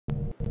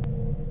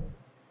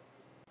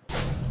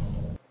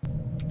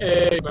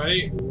Hey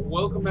buddy,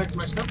 welcome back to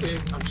my Stump Page.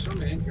 I'm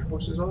Snowman, your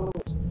host as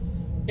always.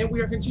 And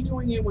we are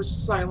continuing in with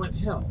Silent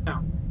Hill.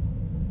 Now,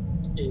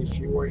 if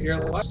you were here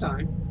last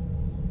time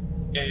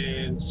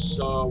and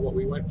saw what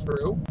we went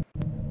through...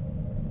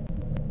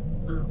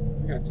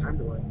 Oh, I got time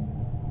delay.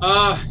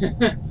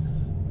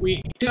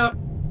 We ended up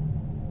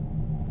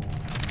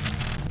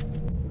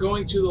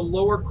going to the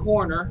lower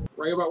corner,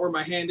 right about where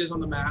my hand is on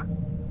the map.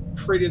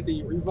 Traded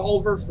the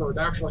revolver for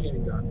the actual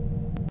handgun.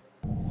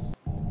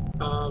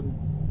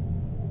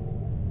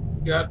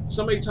 Got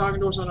somebody talking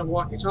to us on a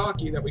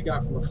walkie-talkie that we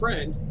got from a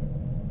friend,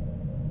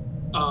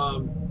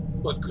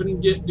 but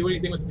couldn't do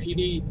anything with the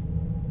PD,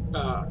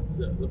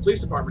 the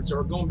police department, so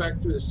we're going back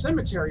through the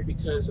cemetery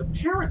because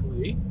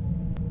apparently,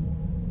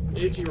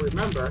 if you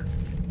remember,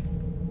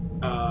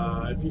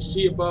 if you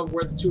see above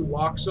where the two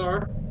locks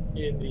are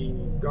in the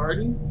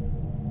garden,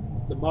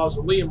 the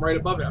mausoleum right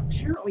above it,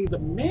 apparently the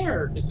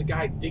mayor is the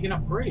guy digging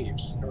up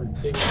graves, or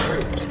digging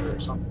graves, or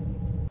something.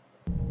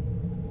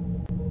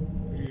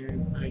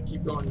 I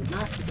keep going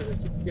back because I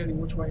keep forgetting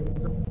which way I'm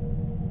going.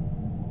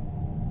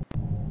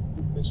 I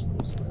think this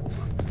was where I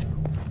want to go.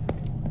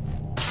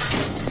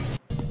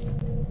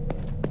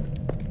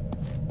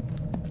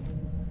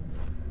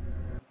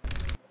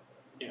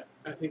 Yeah,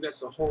 I think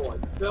that's the hole I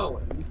fell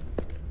in.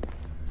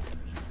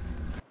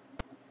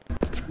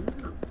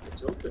 Oh,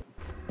 it's open.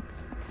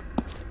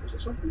 Was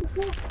this open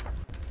before?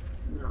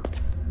 No.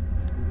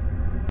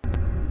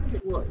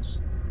 It was.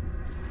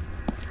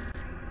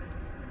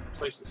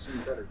 Place to see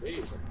better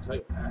days, I can tell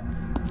you that.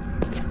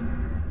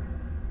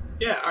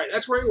 Yeah, alright,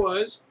 that's where he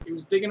was. He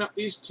was digging up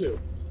these two.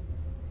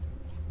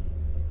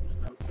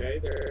 Okay,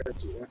 they're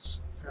empty.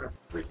 That's kind of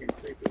freaking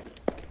creepy.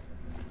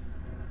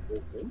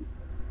 Open.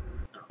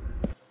 Oh.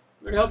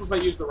 It would help if I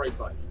used the right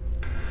button.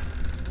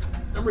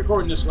 I'm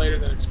recording this later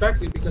than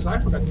expected because I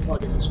forgot to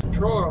plug in this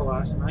controller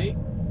last night.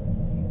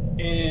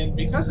 And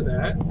because of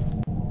that,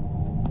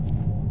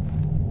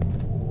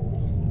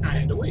 I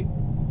had to wait.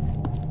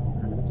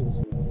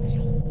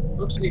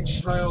 Looks like a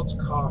child's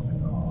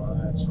coffin. Oh,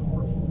 that's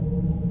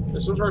horrible.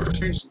 There's some sort of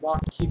strange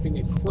lock keeping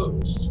it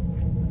closed.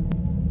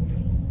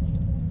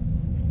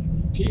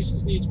 The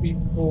pieces need to be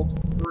pulled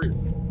free.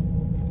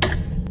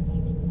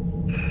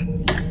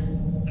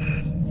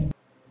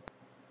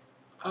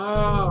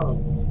 Oh,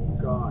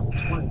 God.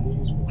 It's one of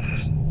these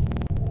ones.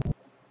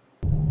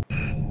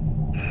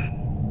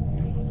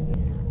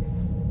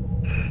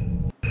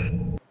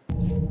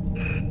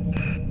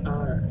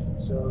 Alright,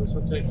 so this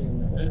will take me a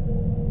minute.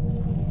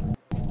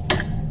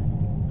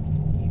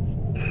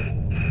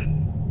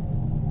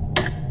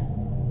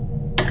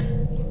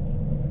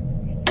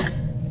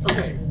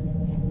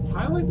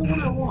 Highlight the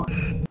one I want.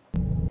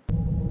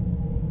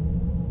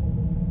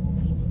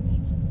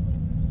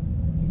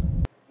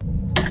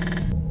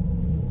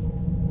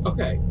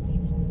 Okay.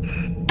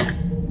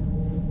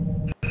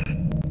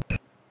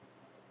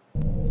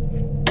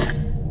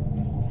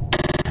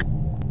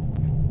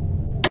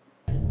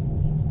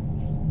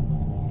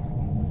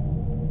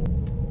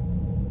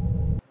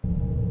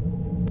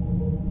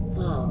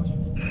 Oh,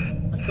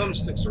 my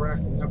thumbsticks are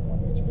acting up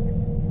on me today.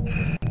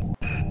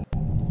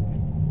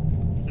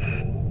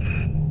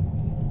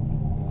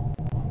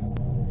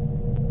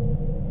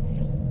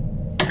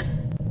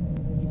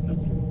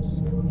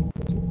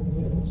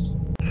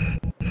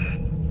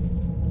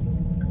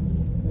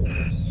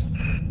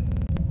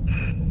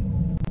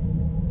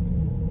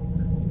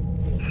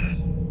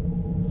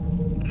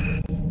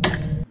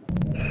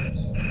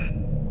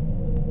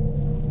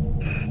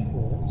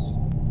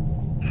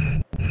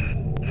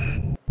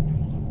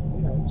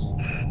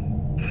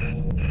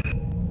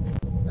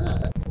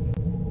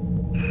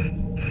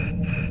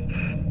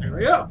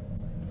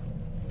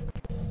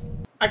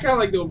 I kind of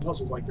like doing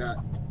puzzles like that.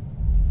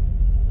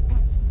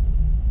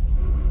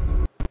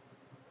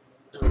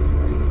 Okay.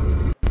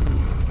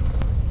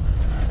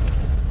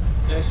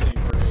 This ain't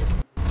great.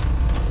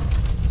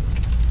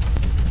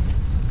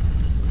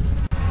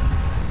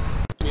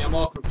 I mean, I'm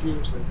all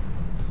confused. Like,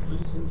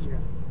 what is in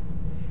here?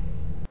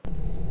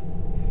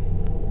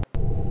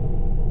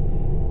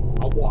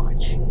 A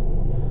watch.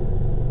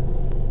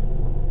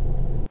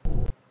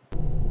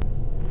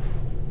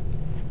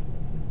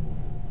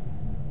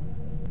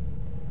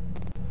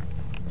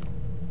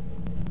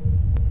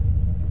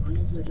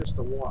 They're just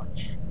a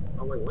watch.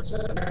 Oh wait, what's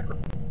that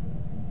background?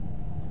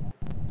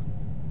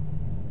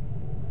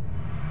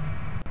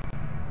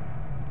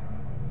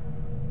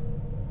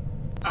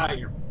 Ah,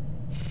 here.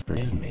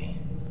 Forgive me.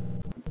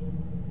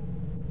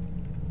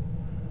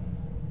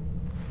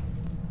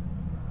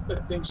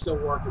 That thing's still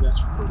working, that's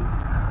free.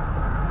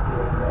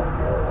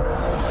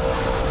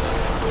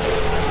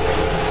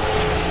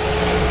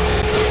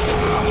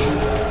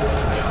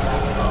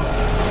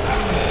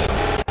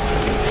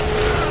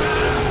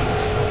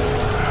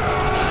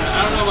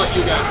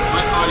 You guys, but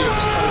my audio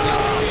is coming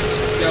out of me,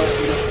 so you gotta let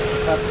me know if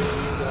it's happening to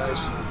you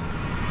guys.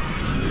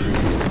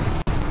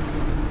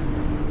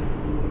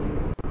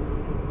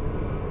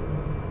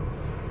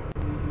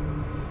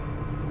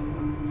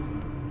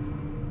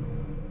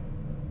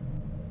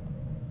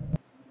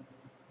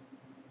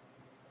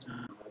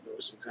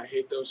 those things. I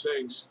hate those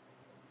things.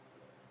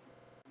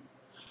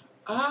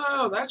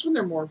 Oh, that's when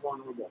they're more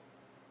vulnerable.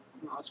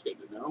 Well, that's good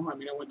to know. I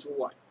mean, I went through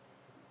what?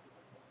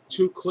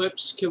 2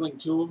 clips, killing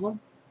 2 of them?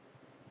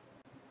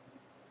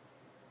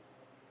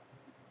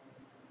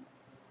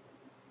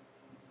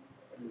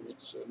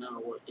 Alright, so now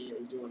what you're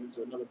doing is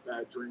another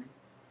bad dream.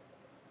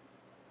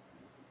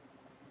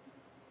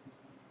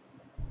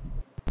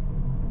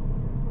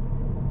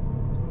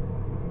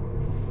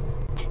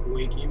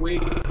 Wakey,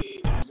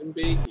 wakey, eggs and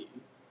bakey.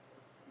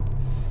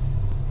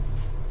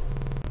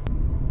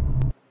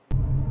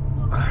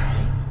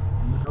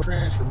 No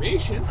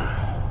transformation. Where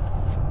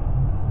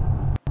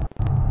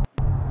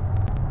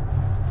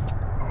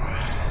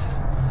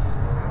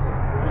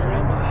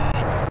am I?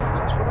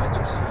 That's what I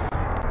just said.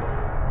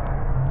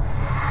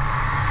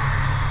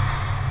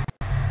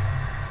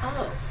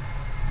 Oh.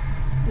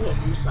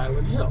 Welcome to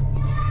Silent Hill.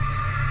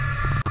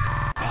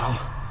 Al.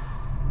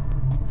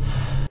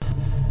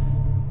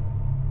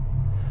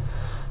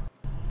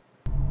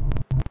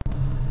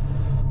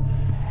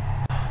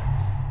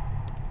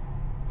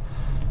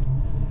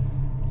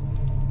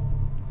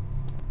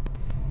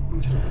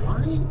 Why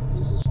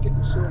is this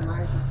getting so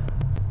laggy?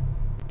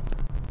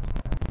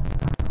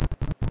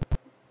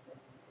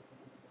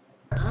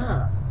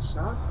 Ah,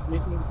 stop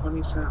making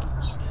funny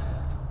sounds.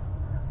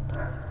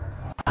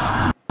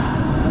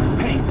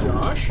 Hey,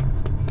 Josh?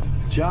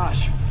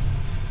 Josh.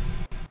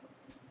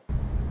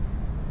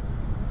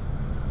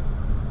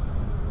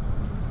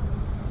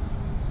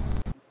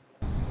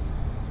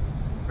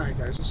 Alright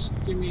guys, just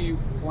give me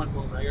one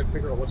moment. I gotta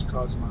figure out what's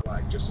causing my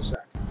lag. Just a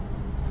sec.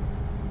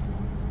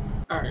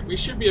 Alright, we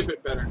should be a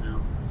bit better now.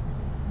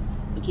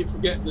 I keep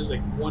forgetting there's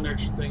like one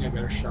extra thing I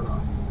gotta shut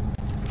off.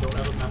 Don't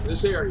have a map of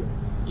this area.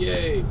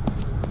 Yay!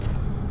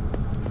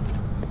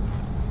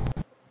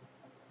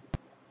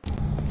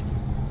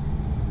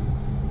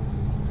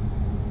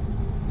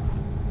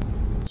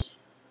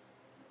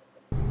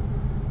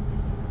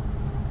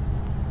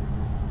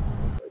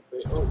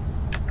 Oh.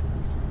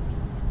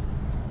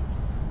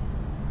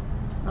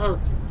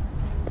 Okay.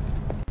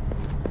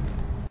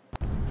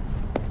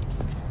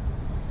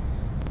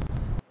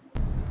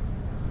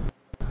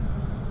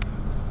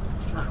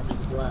 Trying to read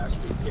the glass,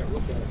 but you can't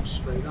look at it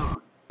straight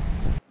on.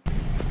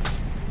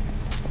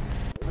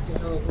 What the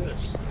hell is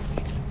this?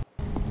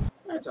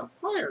 That's a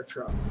fire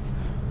truck.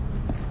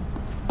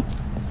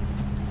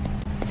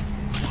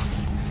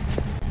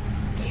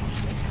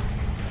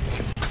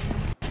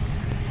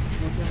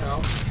 What the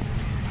hell?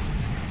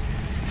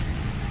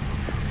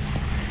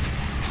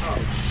 Oh,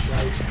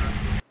 shite.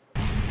 I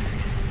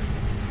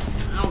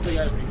don't think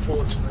I have any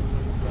bullets for anything.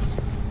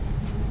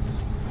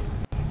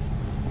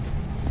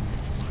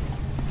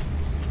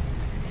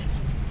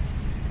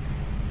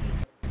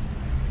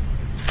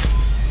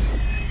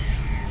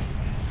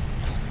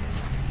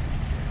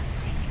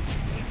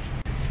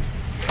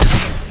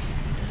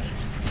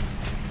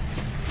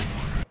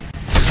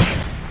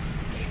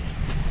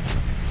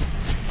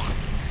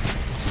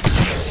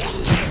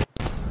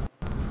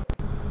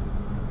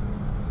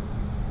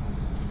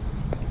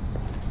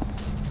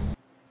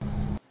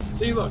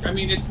 See, look, I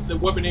mean, it's the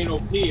weapon ain't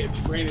OP. I mean,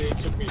 granted, it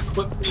took me a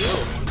clip for the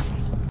other one.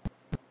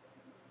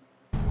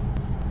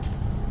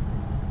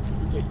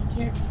 Okay, you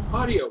can't.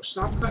 Audio,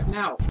 stop cutting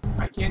out.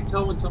 I can't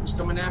tell when something's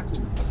coming after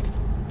me.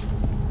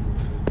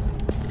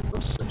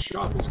 Looks like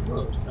shop is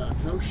closed.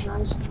 No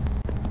shies.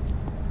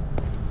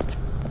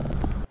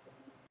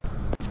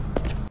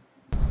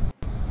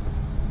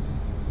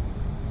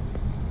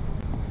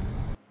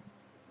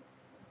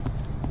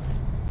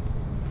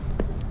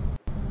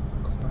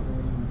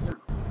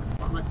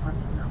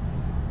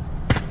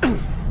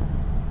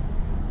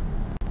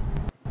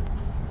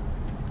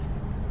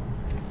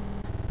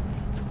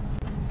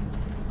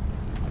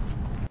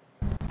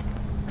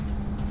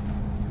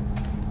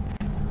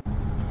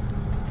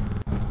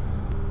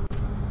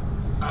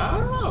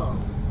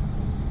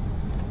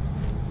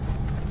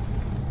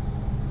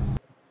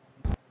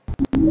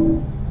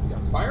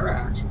 Fire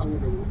axe. I'm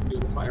going to do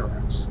the fire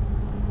axe.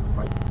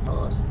 Right.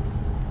 Tell us.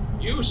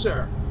 You,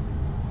 sir.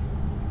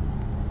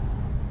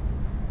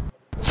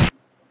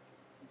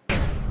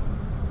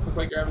 Look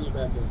like you're having a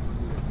bad day.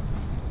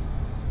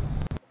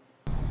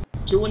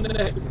 2 in the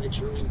head to make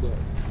sure he's dead.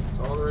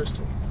 That's all there is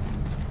to it.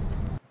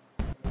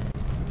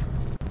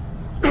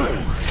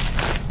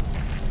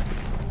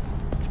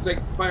 It's like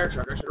a fire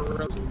truck. I should have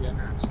realized it would be an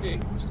axe. Hey,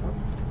 stop.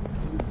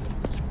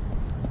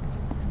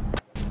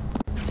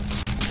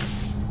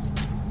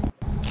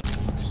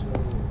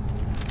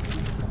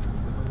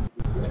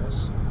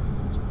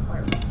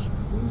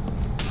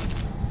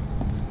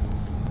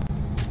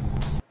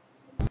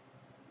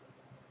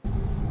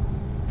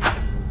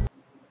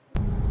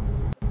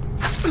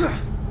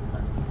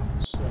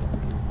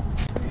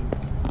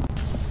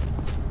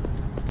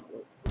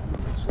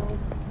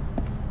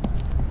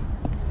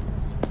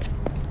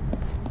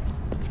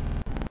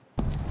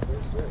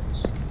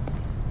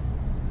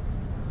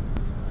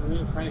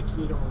 Find a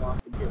key to unlock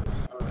the gate.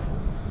 Alright.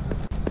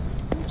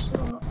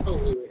 Oh,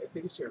 wait, I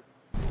think it's here.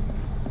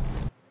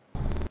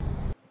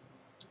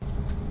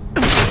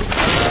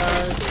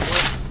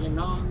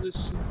 on the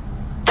scene.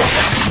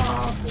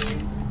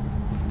 Popping.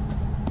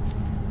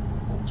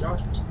 Oh,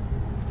 Josh was.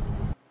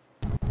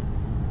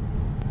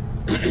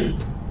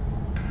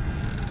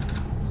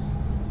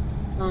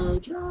 Oh,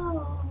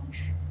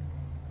 Josh.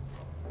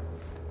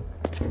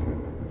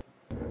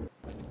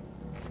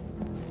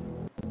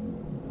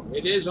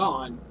 It is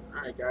on.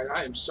 Alright, guys,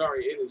 I am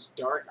sorry. It is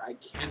dark. I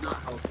cannot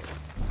help it.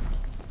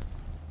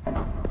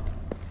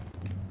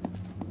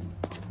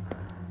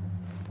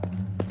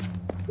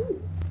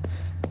 Ooh.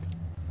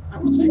 I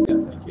will take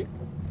that, thank you.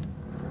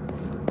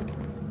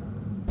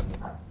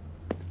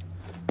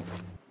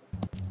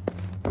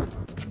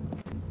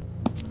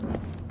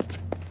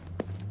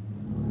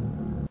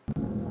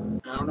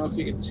 I don't know if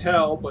you can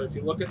tell, but if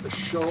you look at the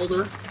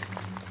shoulder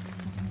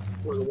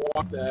where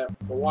the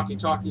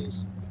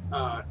walkie-talkies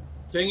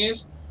thing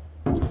is,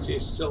 you can see a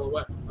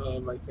silhouette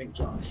of, I think,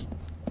 Josh.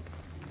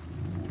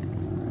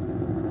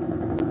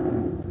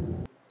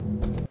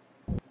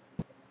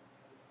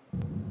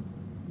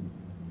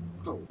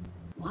 Oh,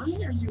 why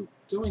are you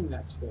doing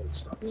that today?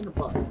 Stop being a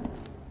butt.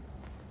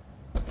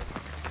 I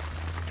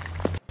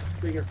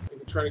figure if we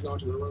can try to go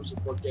into the rooms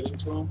before getting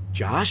to him.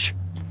 Josh?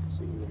 Let's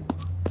see.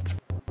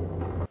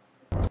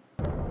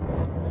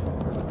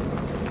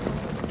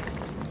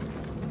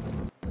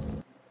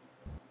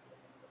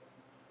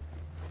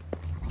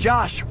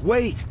 Josh,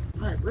 wait!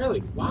 Alright, really?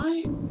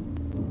 Why?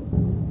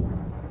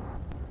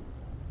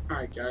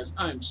 Alright, guys,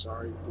 I'm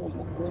sorry.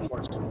 One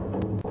more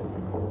time.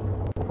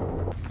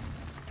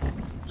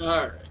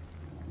 Alright.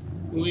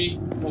 We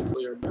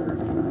hopefully are better.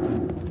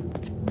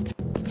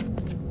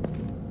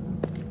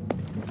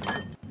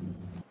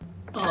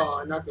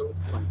 Oh, I knocked it with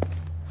the plank.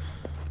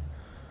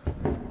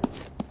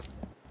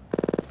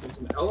 There's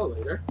an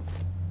elevator.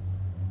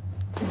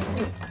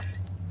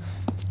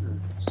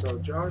 So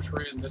Josh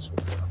ran this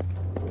way up.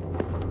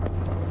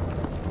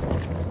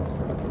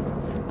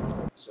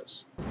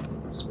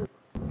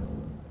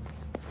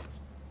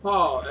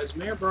 Paul, as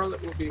Mayor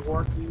Bartlett will be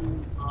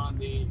working on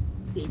the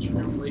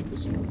atrium lake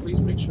casino,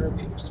 please make sure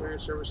the exterior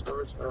service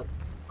doors are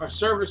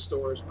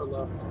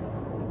left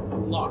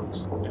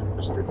unlocked. Yeah,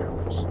 Mr.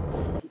 Jones.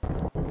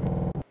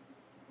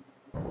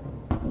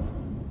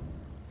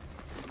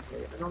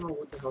 Okay, I don't know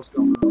what the hell's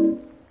going on.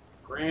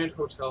 Grand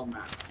Hotel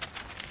map.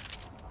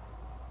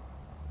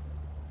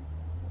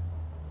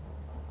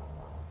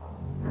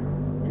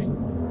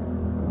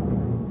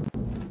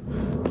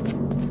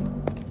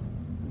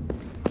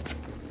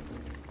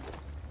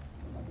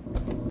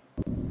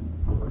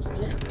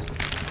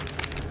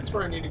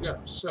 Where I need to go.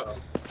 So,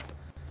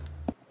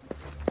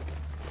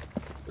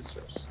 what's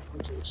this?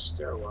 Into a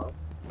stairwell.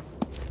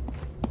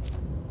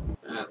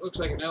 That looks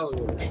like an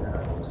elevator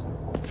shaft.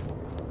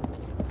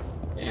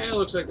 Yeah, it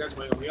looks like that's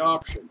my only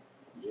option.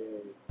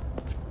 Yay.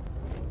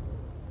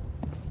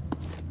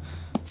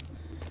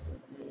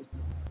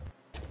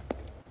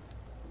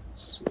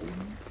 Let's see.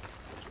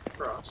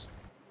 Across.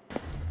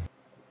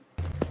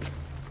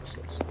 What's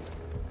this?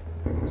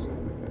 Let's see.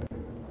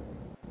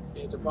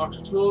 It's a box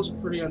of tools,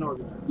 pretty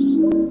unorganized.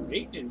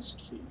 Maintenance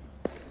key.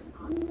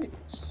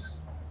 Nice.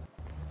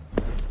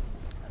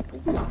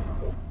 That'd be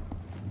helpful.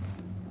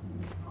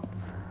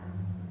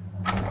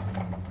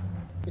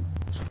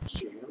 It's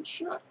jammed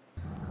shut.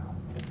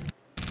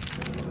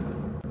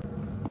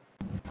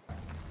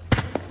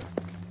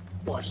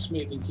 Watch, this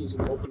maintenance key's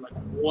gonna open like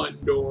one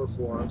door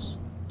for us.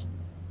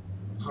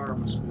 Power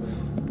must be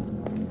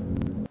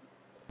in.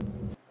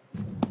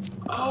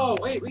 Oh,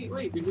 wait.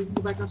 Maybe we can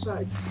go back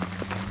outside.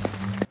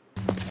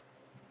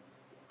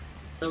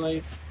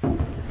 Really? Where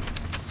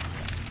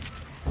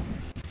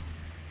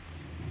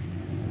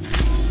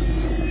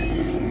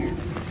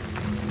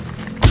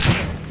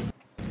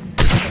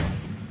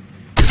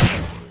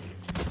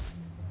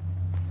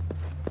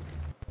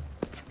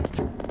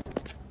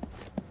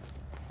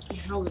the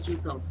hell did you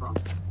come from?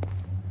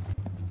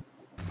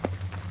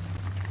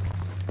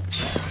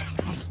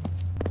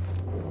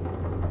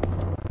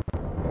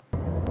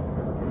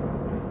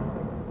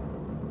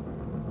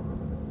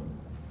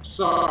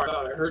 Sorry, I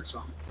thought I heard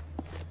something.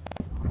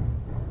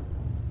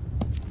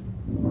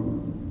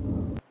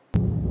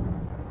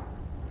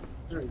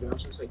 There we go. I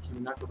was gonna say, can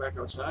you not go back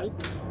outside?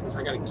 Because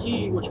I got a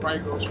key, which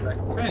probably goes for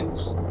that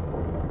fence.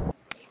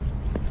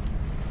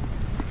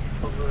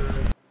 Over.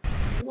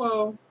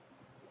 Whoa.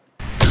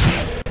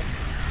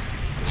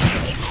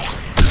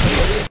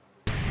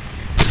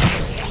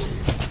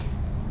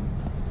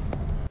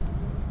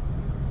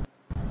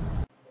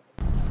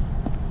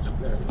 Yep,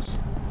 there it is.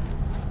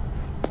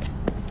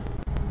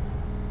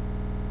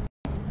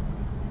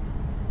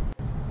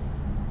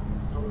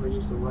 I'm gonna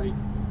use the right.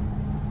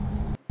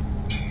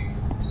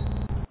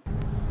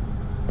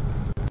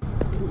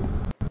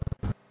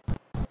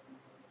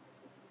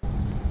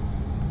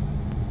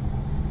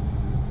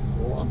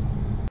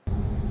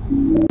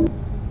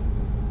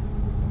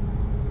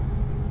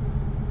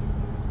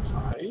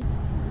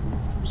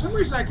 For some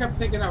reason, I kept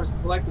thinking I was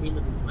collecting him,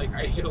 and like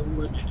I hit a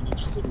limit, and he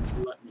just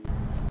didn't let me.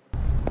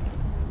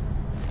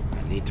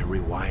 I need to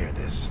rewire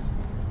this.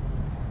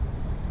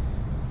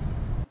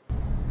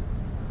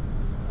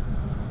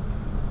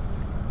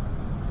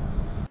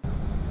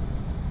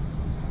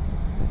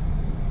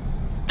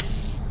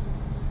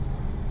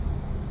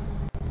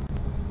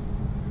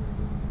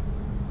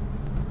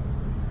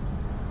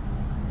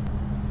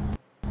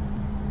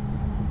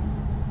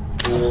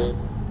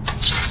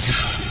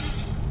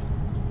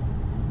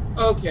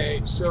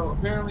 Okay, so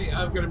apparently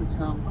I've got to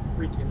become a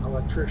freaking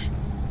electrician.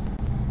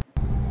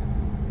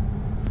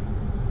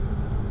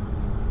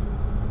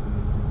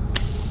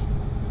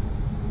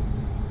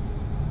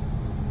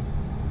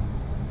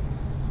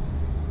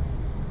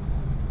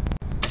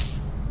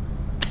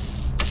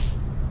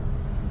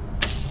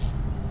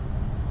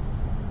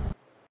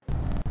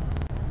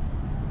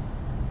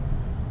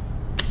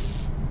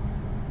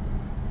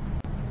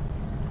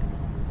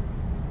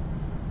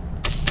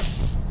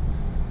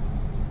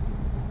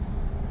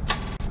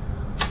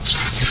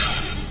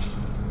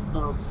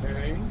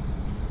 Okay.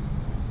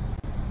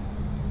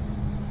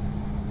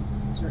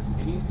 Is there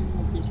anything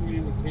that gives me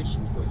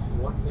indications of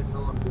what the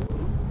hell I'm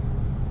doing?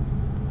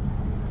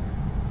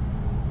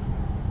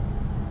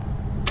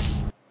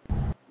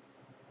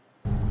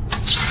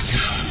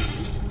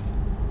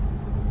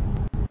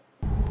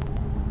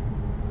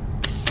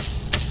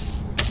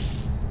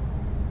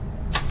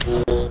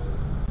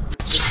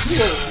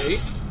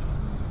 Right.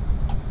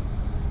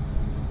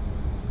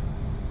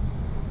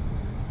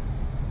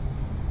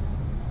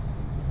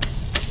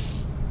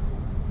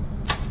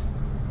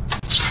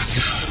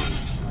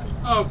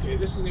 Okay,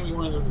 this is gonna be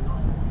one of those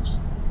annoying ones.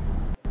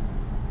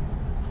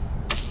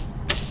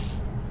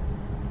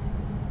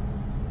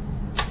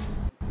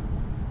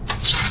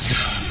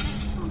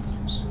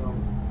 Okay, so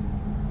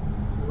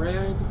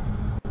red.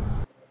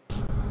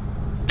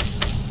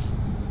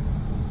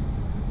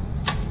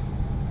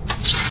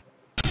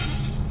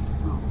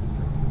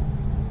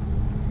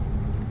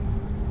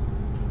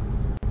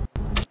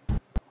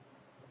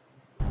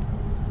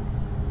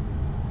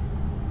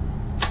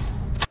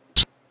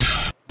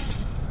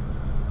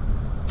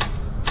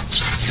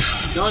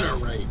 Done it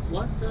right.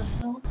 What the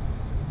hell?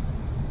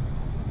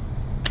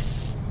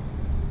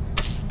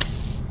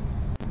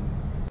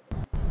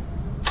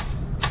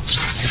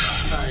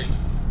 Alright.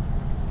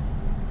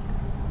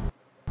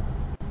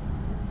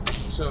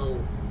 So,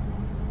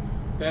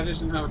 that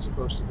isn't how it's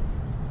supposed to be.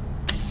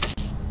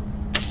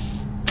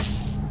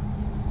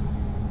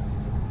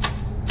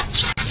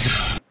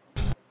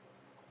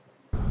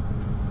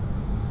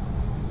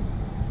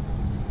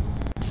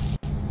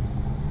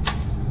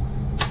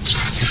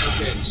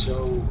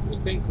 So we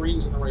think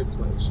green's in the right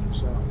place.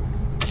 So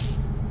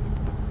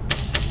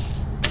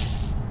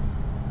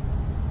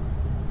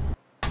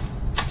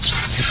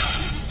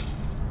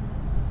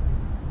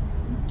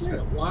get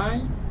it?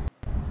 Why?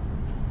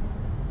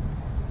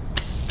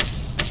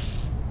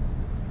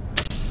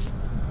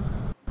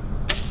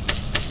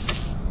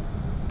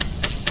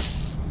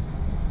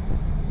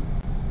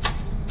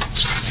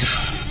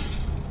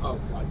 Oh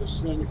god, this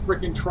is gonna be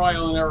freaking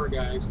trial and error,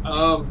 guys.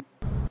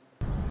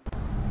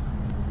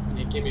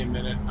 Give me a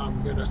minute.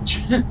 I'm gonna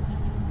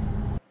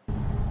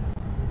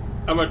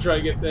try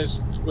to get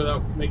this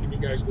without making you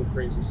guys go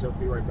crazy, so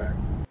be right back.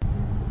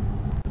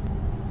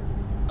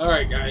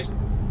 Alright guys,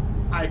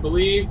 I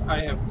believe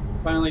I have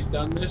finally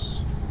done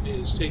this. It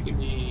has taken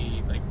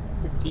me like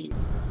 15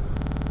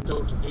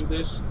 to do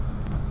this.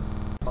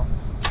 Oh,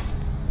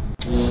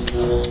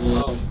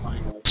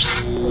 finally.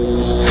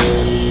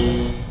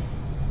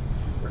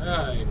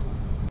 Right.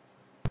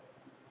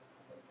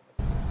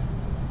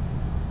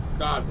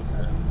 God, we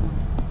got it.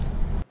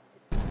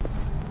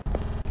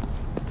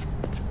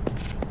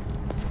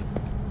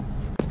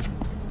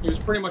 It was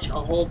pretty much a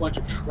whole bunch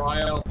of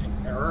trial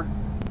and error.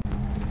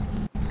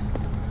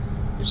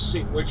 Just to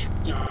see which,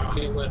 you know,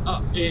 it lit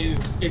up.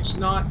 It's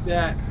not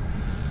that,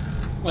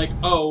 like,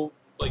 oh,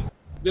 like,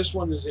 this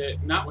one is it,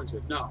 and that one's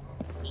it. No.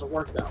 It doesn't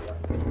work that way.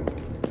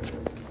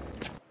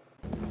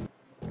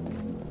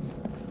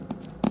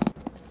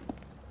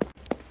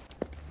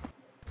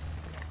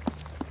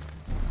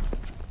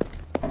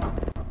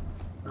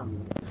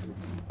 I'm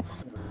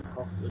gonna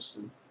cough this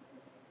and...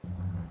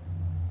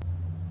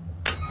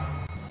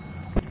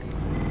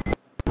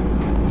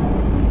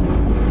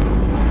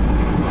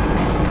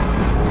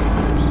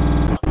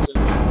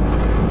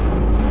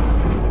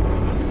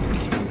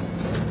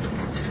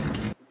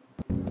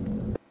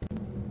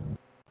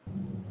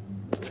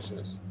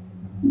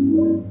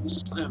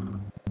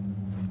 Slim.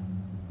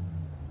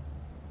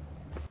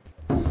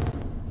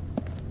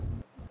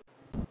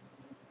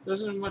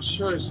 Doesn't have much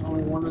choice,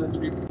 only one of the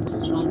 3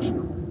 pieces is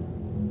functional.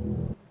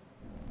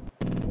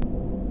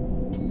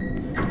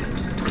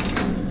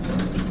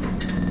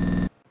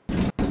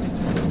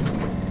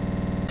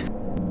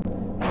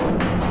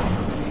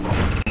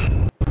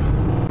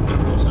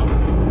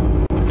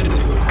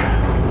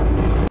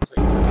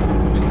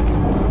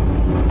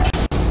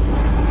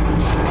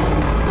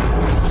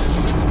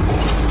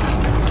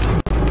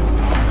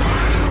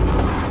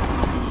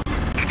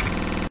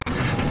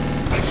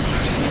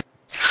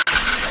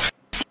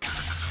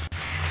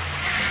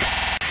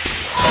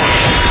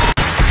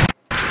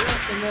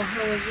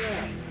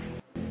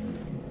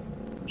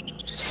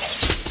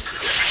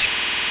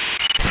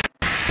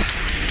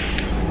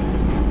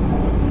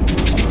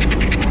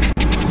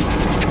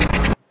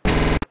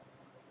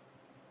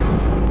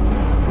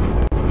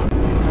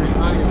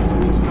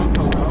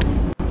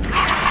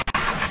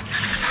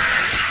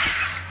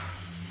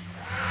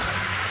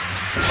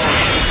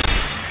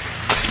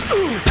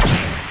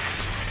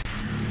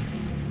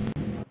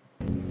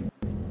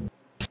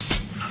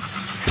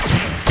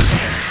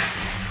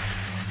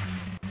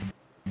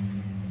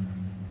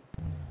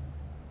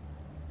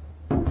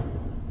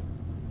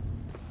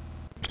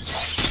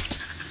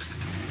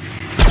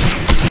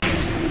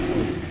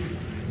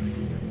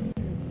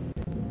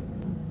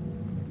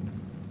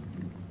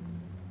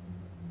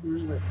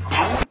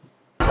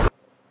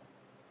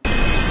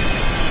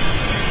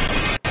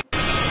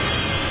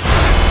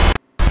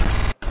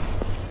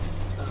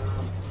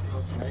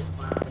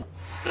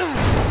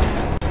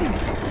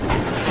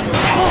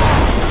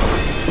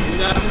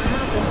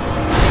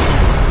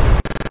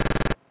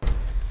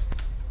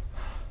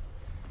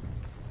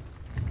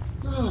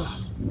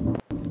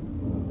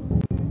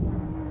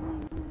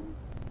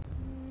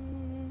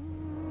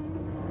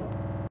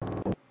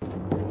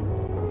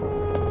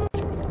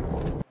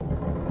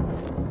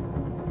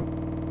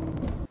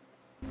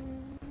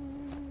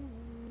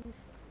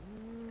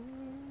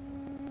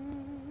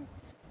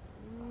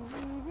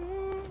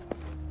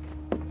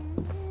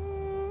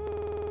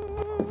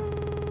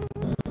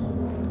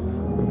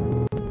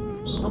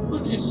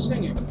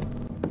 singing.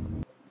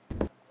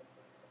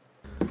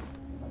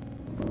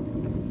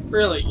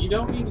 Really, you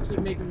don't need to keep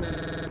making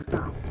that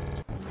sound.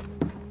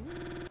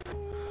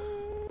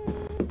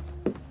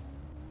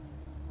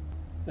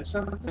 That's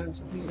not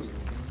that's me.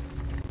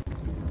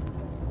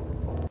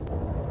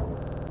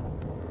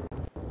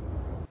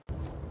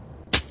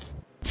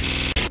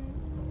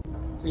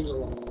 Seems a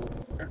little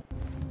fair.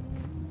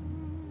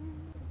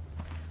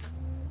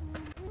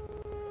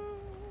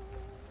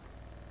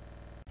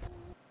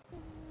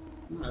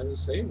 There's a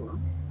save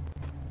room.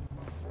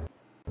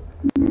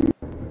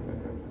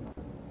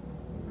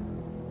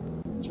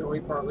 Joey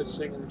Bartlett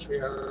singing the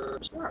tree out of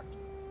the start.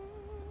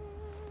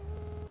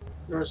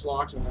 Door's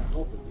locked and won't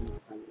open.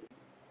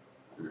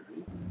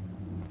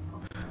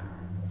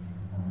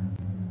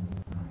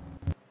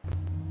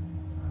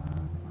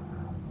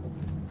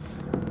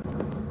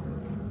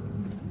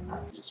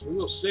 Alright. Yes, we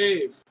will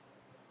save.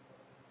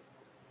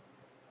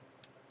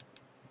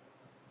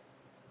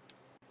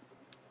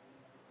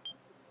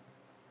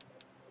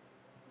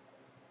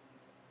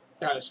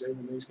 Gotta save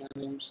in these kind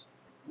of games.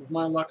 With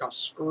my luck, I'll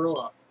screw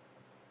up.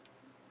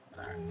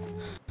 Alright.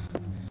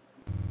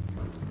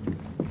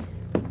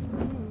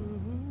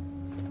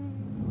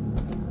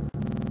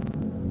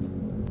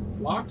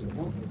 Locked it,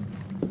 won't it?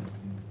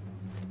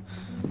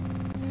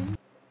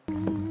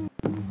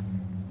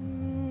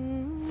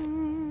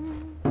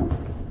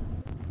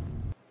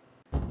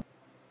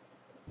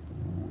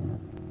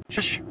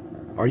 Shush!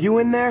 Are you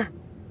in there?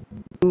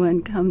 No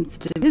one comes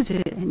to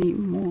visit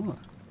anymore.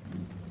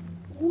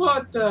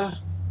 What the?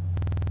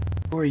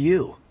 Who are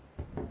you?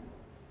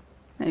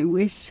 I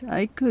wish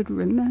I could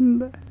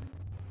remember.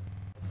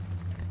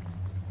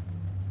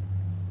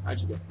 How'd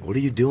you go? What are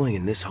you doing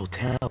in this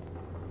hotel?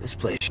 This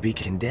place should be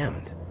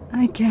condemned.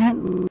 I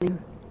can't live.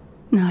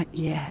 Not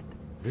yet.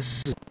 This is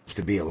supposed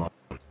to be alone.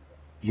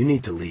 You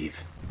need to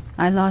leave.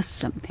 I lost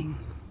something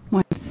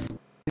once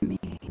for me.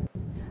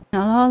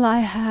 Now all I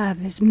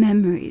have is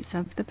memories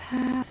of the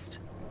past,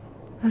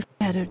 of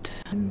better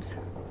times,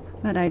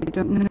 but I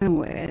don't know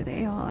where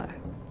they are.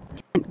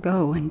 Can't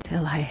go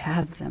until I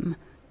have them.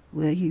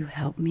 Will you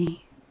help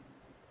me?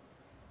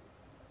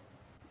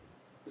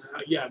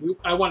 Yeah,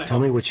 I want to Tell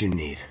help. me what you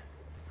need.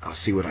 I'll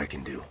see what I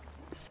can do.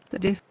 It's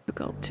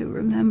difficult to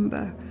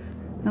remember.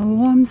 The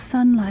warm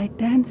sunlight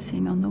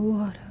dancing on the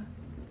water.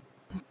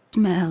 The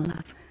smell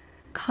of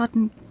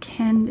cotton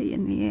candy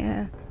in the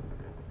air.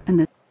 And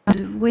the sound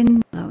of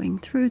wind blowing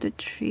through the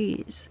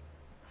trees.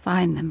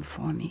 Find them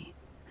for me.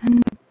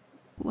 And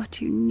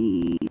what you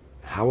need.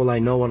 How will I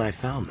know when I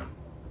found them?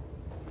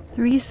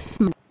 3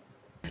 small.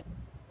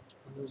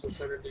 Those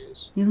are better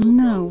days. You'll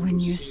know when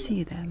you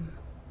see them.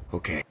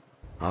 Okay,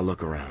 I'll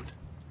look around.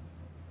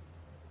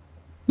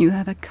 You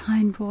have a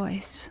kind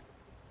voice.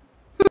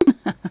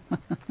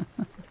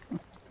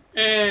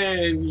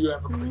 And you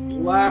have a creepy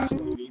laugh,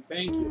 lady.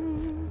 Thank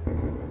you.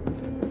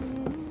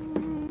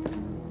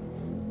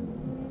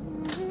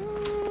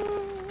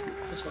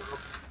 This one.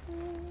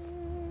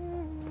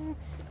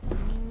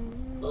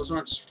 Those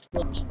aren't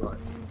swims, but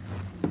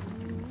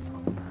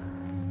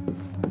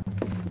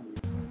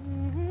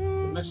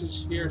the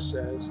message here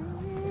says,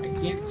 "I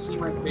can't see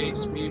my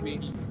face.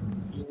 Maybe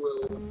you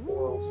will with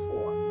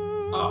 404."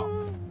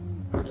 Oh,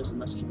 there's a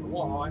message on the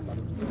wall. I thought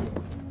it was different.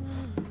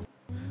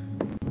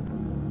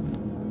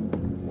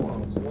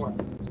 404.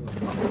 Is it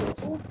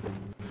 404?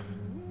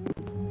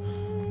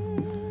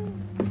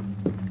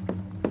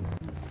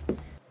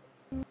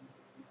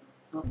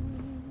 Oh.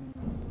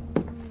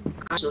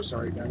 I'm so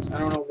sorry, guys. I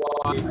don't know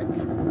why.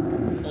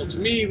 Well, to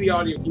me, the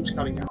audio keeps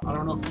cutting out. I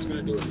don't know if it's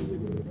going to do it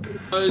immediately. If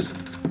it does,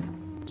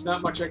 there's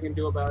not much I can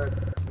do about it.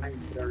 I'm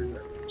very,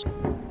 very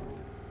concerned.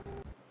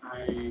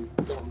 I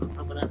don't know.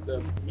 I'm going to have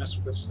to mess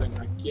with this thing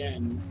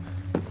again.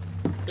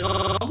 It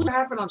only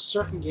happen on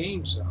certain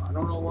games, though. I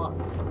don't know why.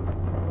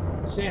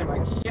 Sam, I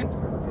can't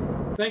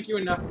thank you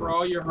enough for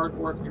all your hard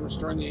work in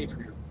restoring the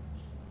atrium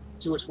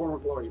to its former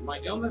glory. My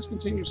illness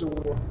continues to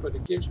work, but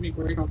it gives me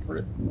great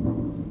comfort.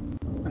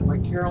 And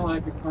like Carol and I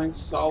can find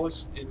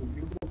solace in the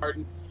beautiful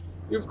garden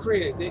you've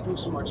created. Thank you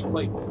so much,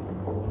 Clayton.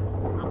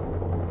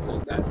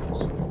 Wow. That is.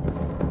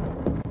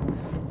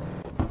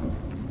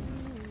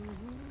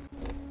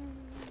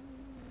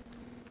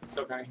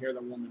 Still kind of hear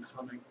the woman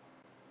humming.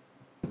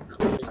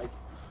 It's like,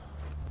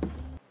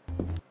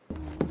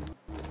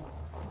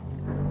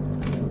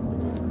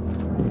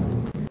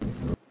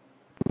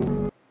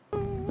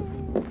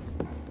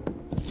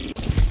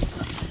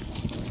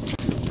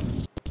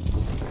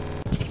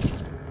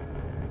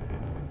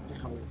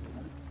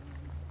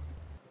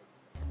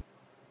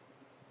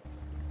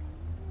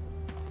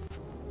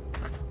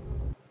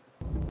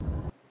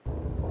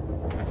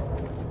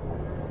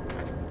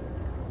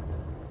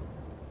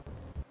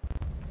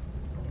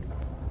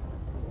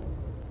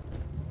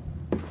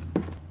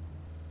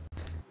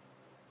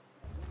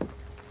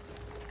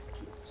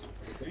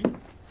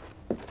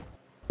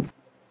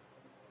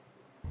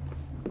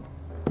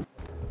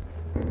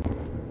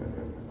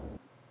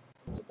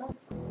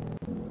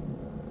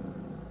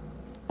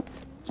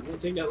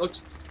 Anything that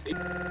looks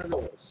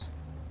goals.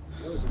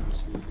 Those aren't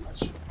seeing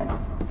much.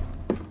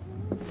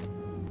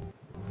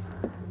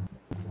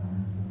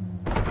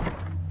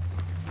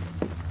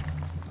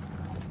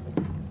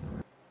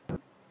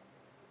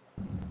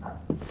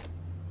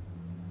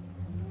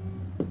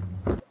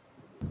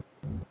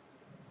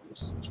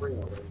 free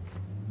already.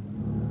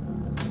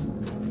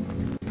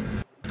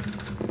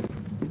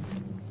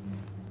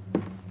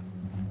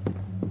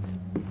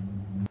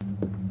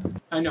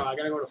 I know, I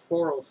gotta go to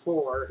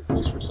 404 at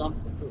least for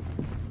something. Ooh.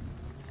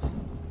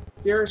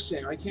 Dear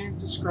Sam, I can't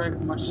describe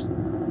how much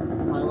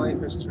my life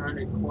has turned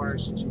a corner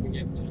since you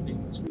began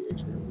tending to be a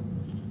truth.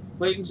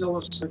 Clayton's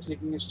illness is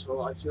taking its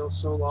toll. I feel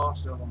so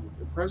lost and alone.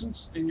 Your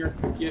presence and your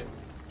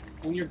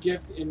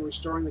gift in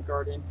restoring the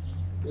garden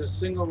is a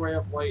single ray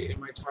of light in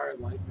my tired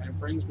life, and it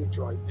brings me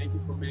joy. Thank you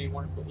for many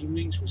wonderful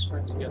evenings we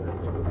spent together.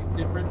 It will be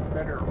different,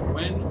 better,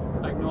 when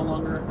I no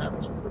longer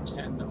have to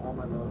pretend all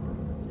my love,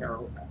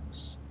 Carol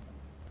X.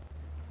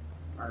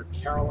 Or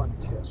Carol and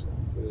Kiss, I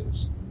think it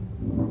is.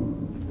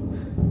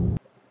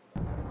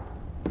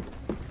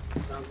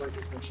 It sounds like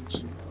there's been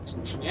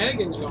some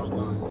shenanigans going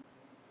on.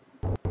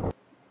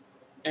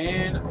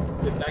 And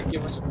did that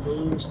give us a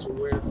clue as to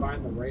where to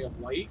find the ray of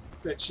light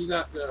that she's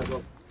at,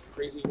 the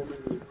crazy woman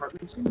in the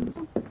apartment's getting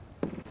from?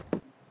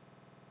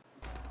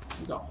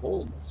 There's a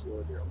hole in the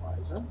floor here,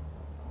 Liza.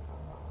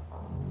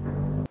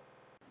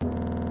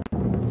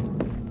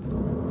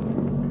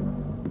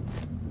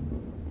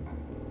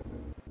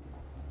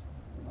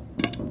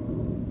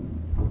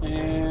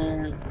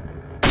 And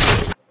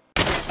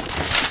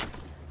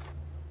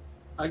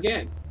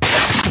again.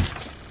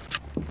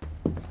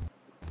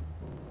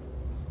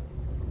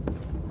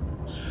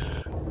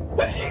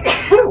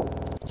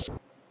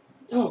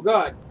 Oh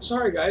God,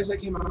 sorry guys, that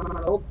came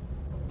out old.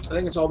 I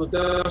think it's all the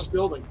dust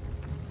building.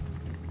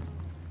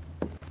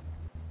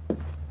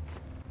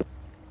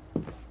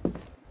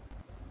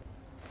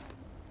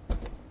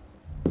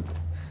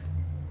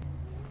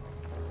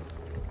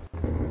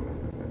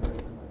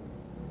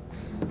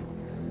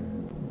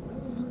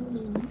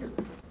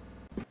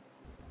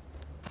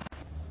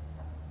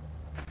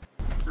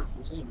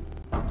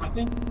 I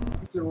think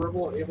if the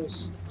rebel able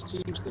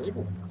seems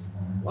stable enough.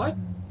 What?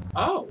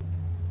 Oh.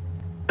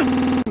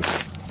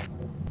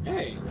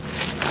 Hey.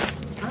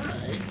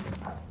 Alright.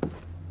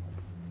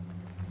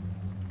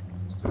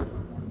 Let's take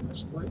one in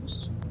this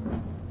place.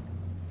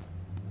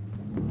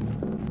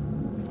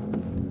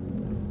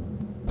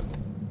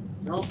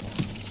 Nope.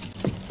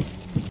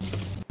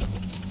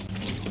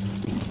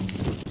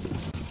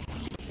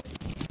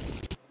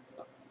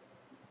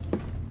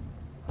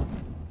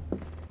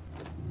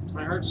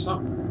 I heard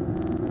something.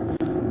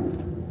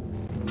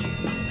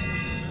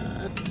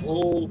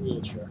 Old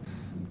wheelchair.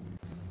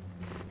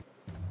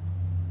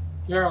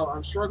 Carol,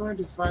 I'm struggling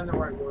to find the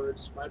right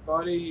words. My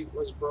body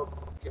was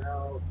broken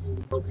out.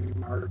 You've broken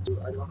my heart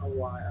too. I don't know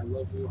why. I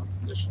love you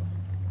unconditionally.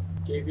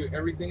 Gave you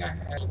everything I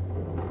had.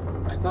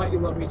 I thought you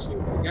loved me too.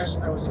 I guess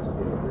I was a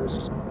fool.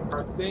 There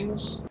are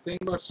things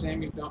about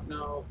Sam you don't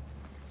know,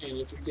 and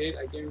if you did,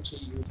 I guarantee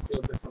you'd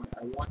feel differently.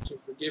 I want to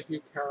forgive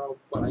you, Carol,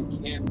 but I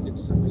can't.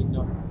 It's simply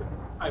nothing.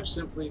 I've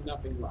simply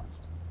nothing left.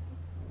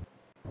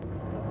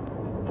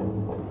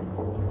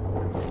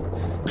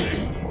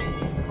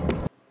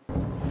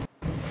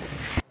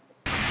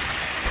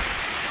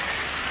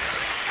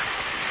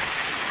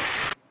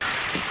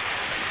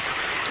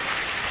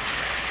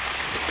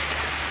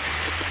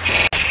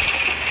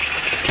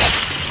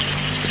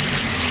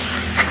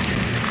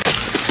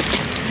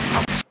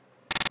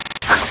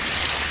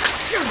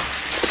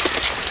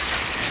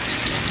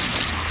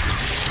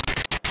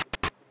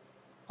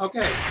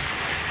 Okay.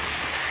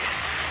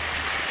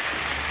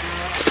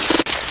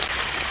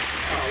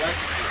 Oh,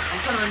 that's... I'm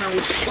trying to remember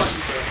which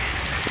button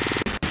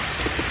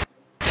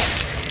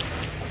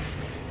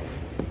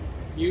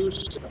to use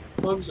the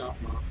bugs off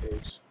my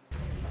face.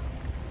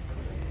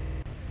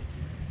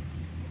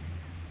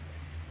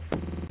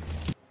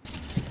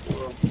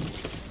 Well,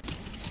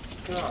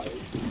 God.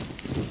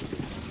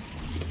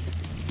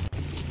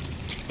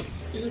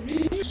 Because it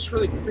means it's just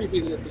really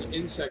creepy that the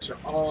insects are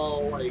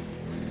all, like...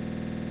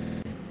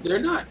 They're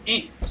not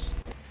ants,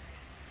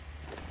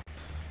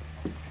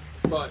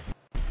 but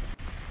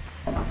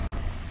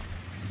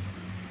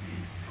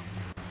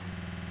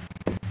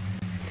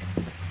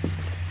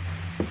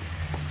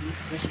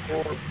this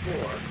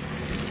 4-4.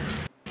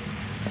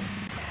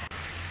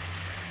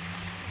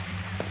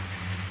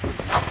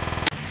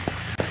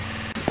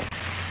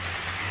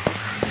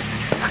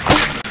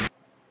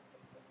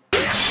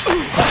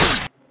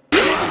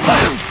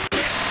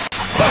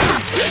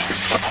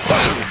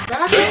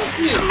 Back off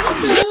you! What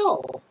the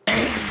hell?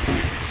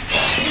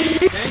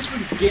 Thanks for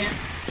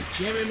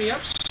jamming me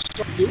up so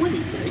I don't do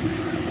anything.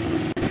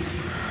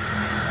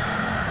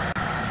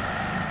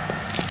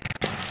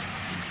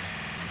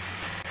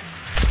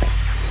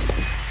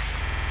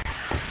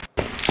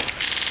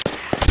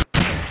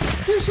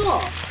 Piss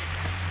off.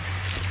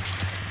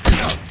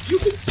 No, you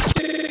can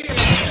stay.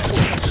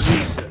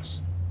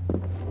 Jesus.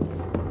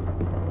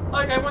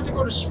 Like, I went to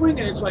go to swing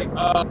and it's like,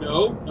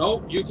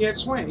 no, you can't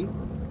swing.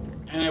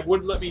 And it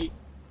wouldn't let me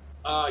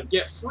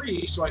get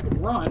free so I could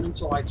run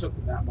until I took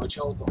that much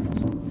health off.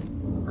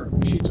 Or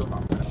she took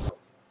off that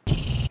health.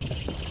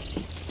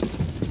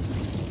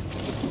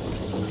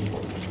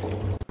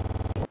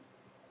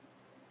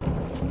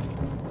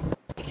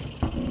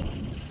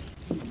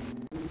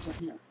 What's up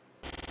here?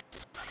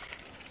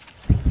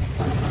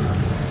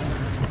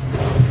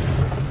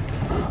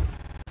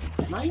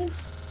 I in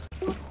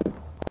for?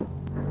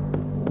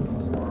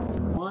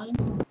 401?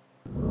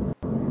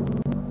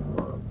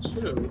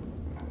 402?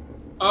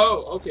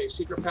 Oh, okay,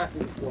 secret path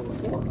in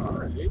 404.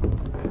 Alright.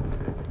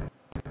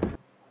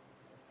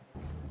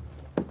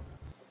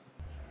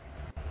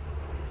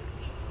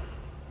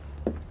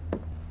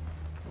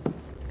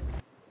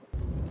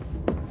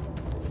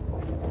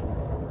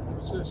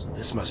 What's this?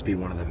 This must be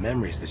one of the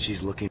memories that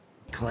she's looking to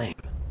claim.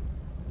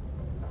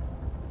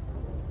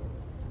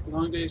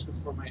 Long days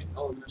before my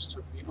illness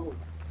took me over.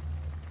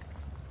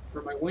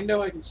 From my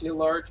window I can see a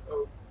large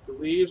oak. The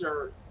leaves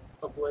are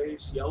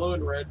ablaze yellow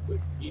and red, with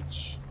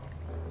each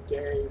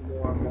day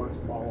more and more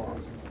fall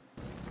off.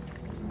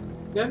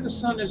 Then the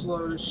sun is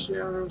low, the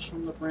shadows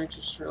from the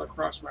branches trail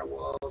across my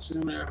wall.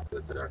 Soon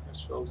after, the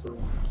darkness fills the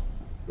room.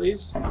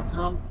 Please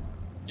come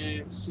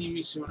and see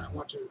me soon. I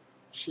want to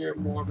share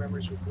more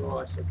memories with you all.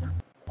 I said that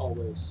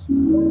always.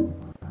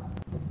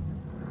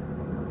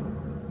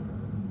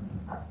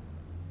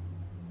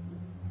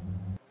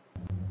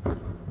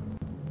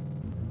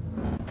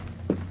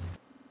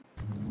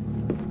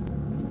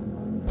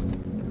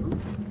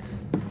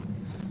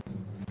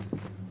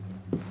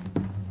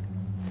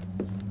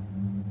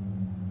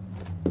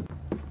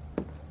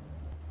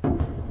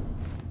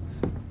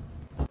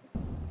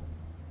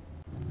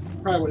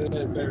 Probably would have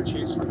had a better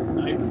chance for the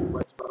knife,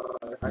 but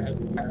if I had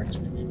the axe,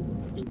 maybe it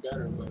would do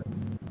better, but...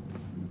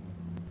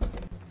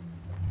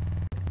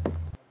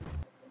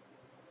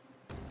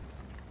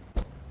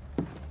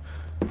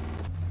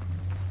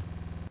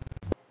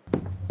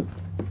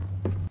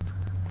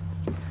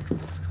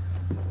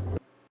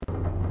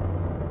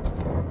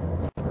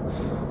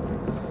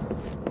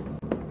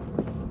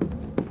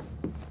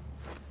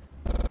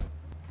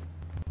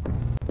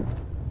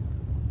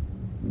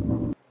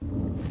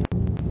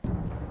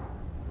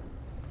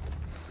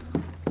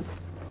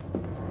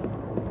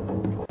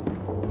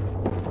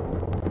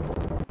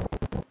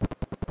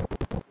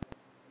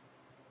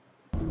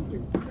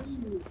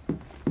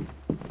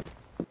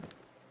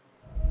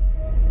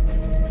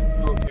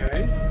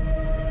 Okay.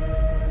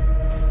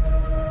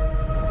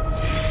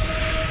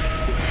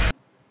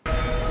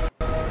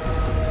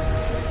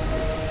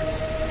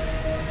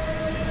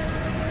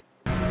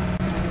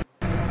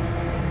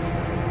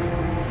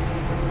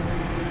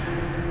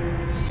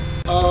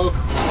 Oh,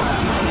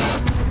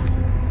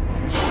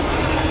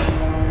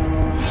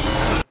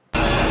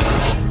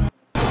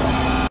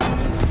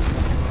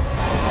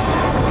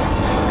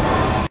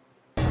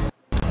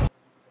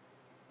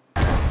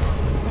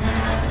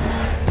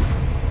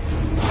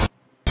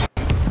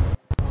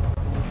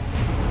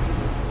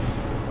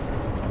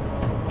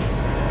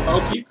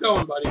 oh, keep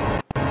going, buddy.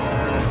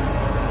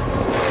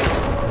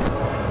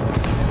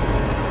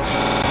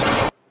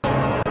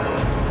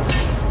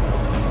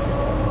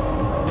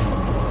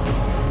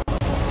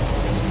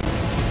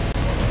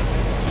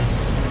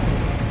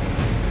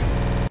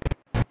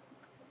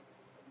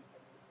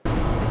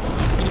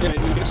 Yeah,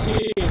 you can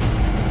see.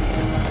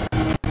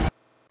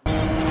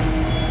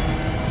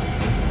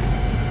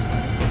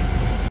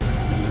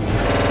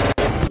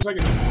 Looks like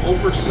an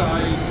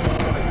oversized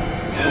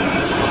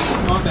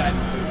combat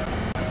knife.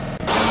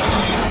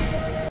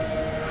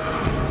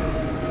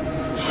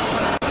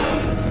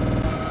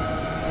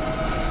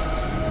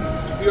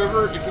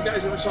 If you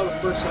guys ever saw the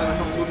first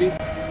Silent Hill movie,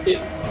 the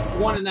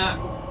one in that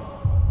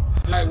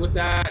guy with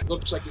that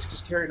looks like he's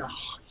just carrying a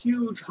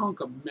huge hunk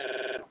of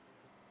metal.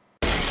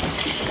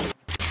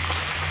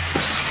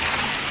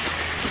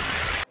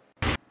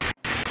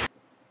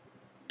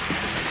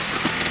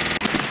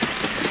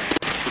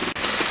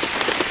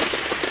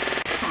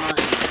 Come on,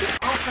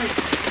 get off my...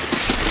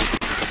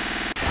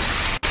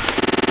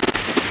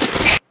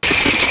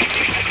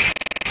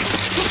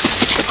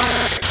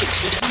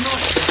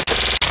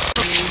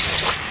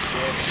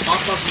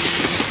 Off of me.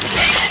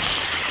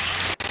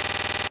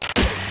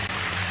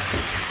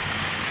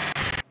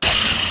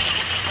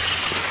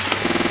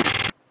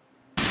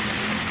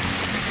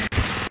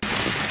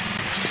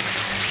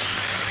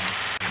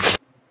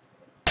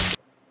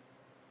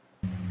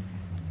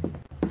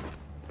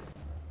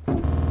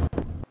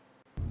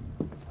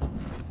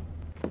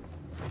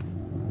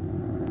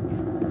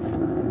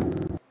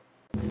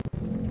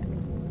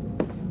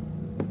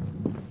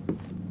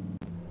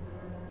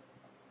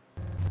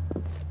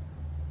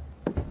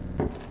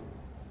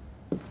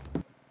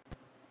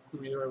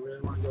 Do I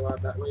really want to go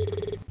out that way?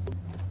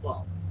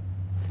 Well,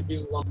 if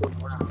he's lumbering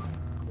around.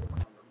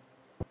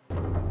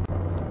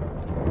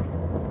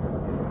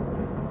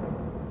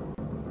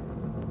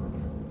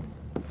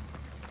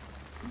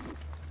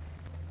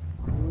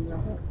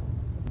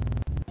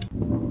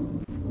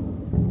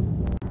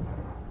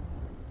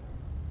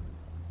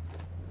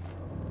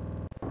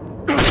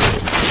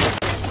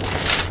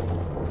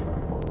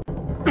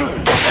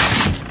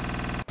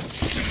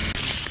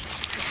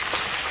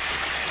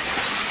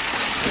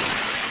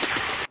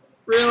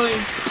 Really?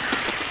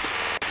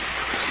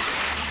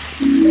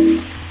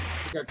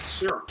 I got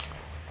serum.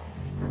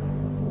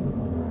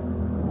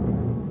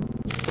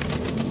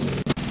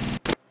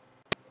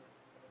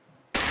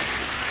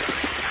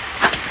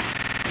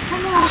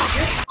 Come on,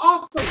 get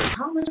off of me.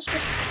 How am I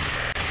supposed to...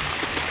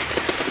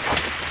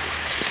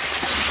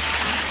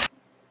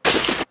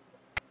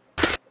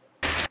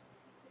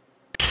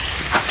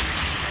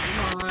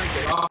 Come on,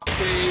 get off the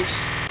base.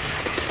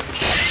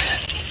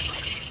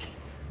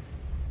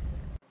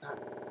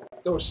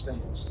 Those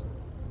things.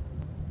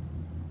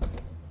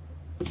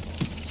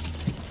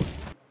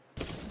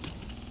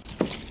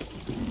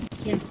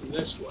 Came from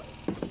this way.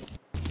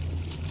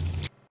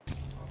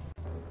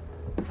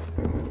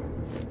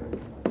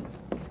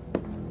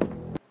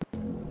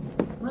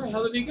 Where the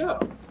hell did he go?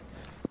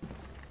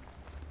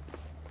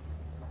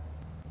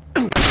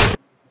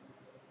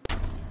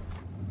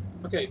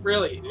 Okay,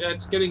 really,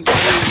 that's getting very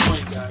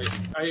annoying, guys.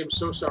 I am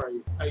so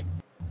sorry.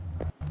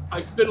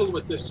 I fiddled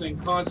with this thing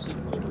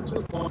constantly to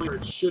the point where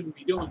it shouldn't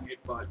be doing it,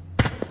 but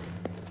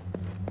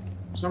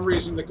for some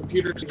reason the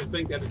computer seems to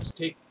think that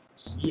it's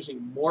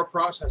using more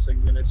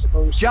processing than it's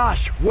supposed to.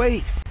 Josh,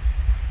 wait!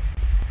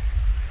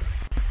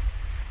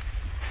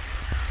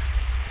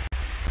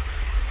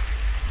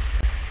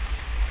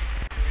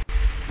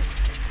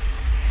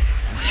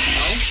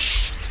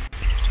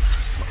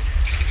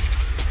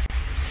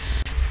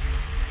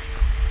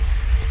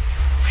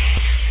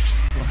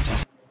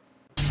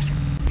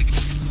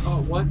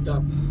 What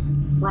the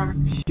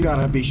frack? You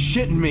gotta be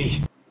shitting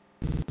me!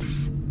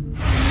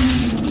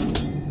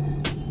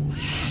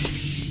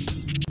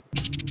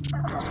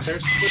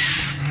 There's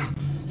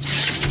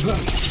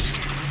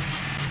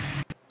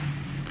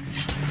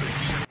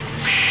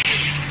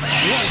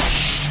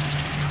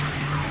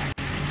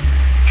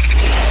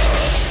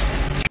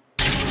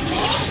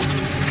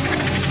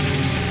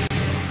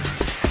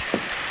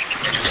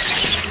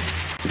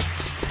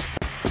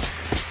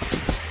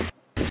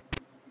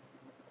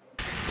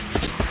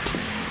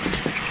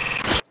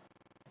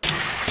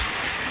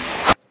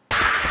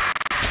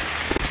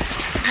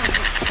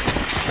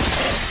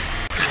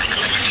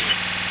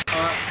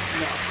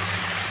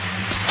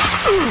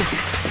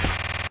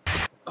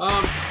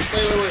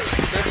wait.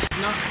 That's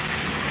not...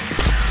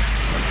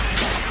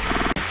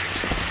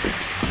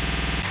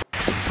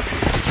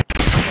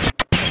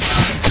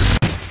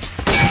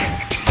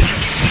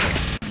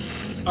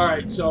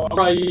 Alright, so I'll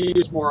probably use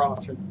this more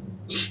often.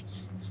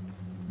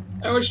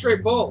 That was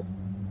straight bull.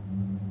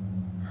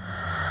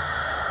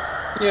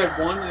 He had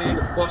one, and he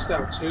had to bust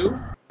out two.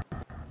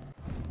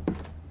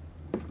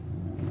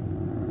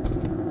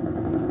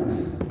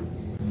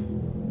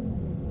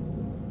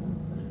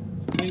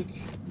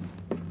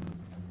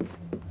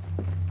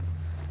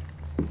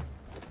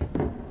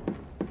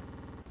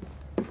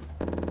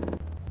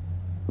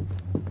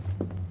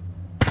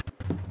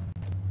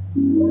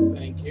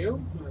 Thank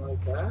you. I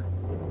like that.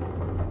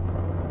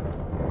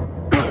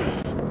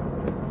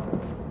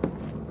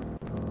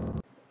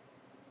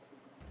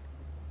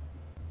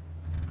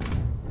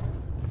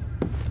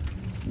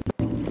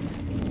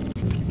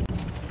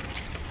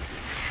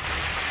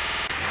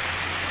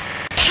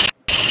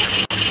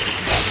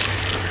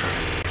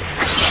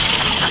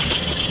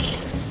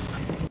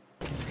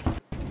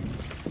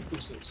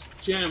 This is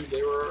Jim.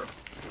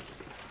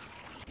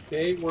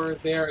 They were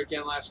there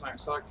again last night. I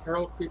saw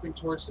Carol creeping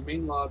towards the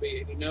main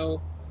lobby, and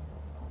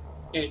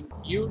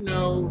you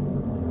know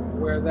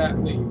where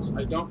that leads.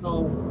 I don't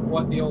know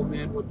what the old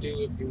man would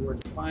do if he were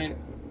to find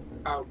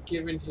out.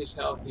 Given his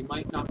health, he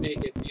might not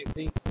make it. Do you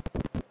think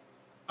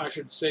I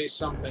should say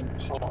something,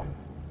 Paul?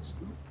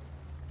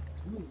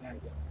 Tell me that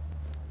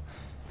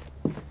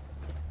again.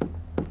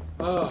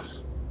 Ugh.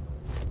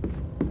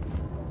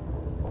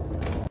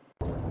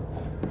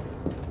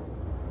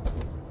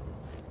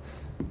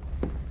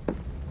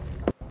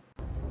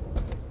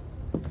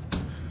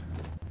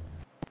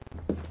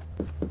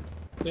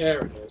 There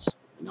it is.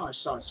 I know I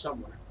saw it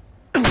somewhere.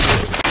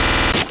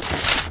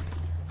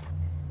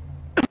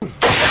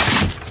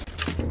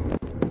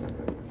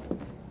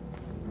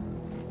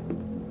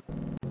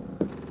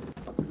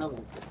 Another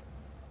one.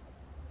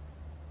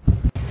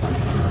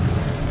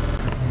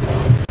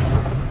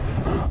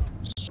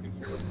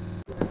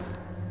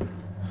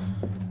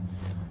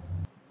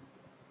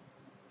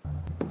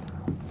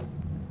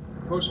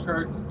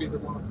 Postcard could be the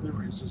one with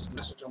memories. There's a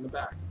message on the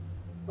back.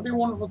 What a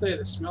wonderful day.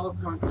 The smell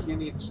of cotton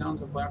candy and the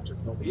sounds of laughter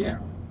fill the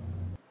air.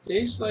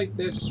 Days like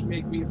this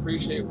make me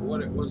appreciate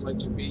what it was like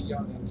to be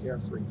young and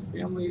carefree.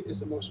 Family is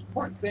the most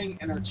important thing,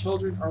 and our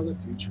children are the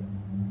future.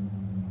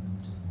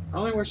 I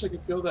only wish I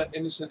could feel that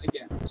innocent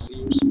again. See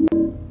you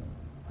soon.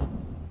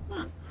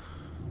 Huh.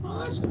 Well,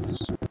 that's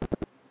nice.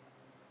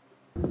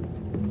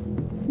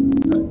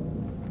 Good.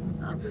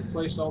 I've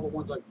replaced all the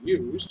ones I've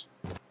used.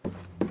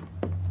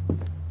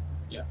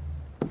 Yeah.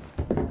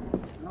 I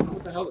don't know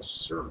what the hell the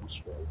serum's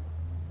for.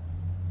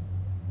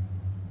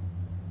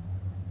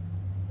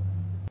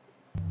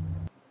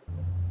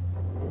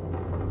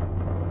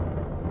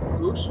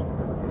 Boost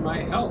my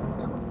health.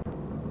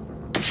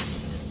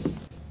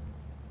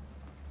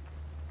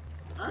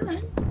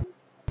 Alright.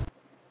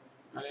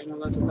 I didn't know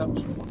that's what that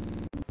was for.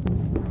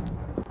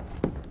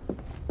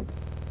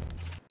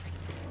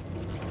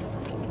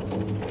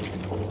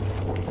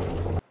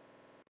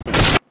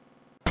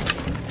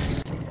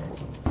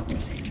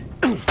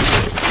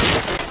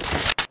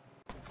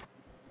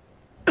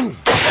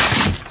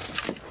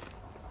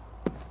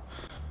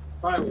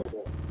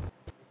 fileable.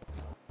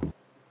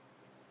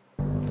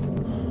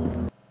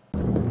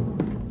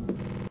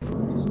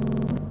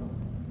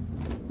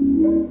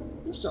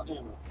 There's still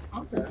ammo.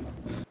 Okay.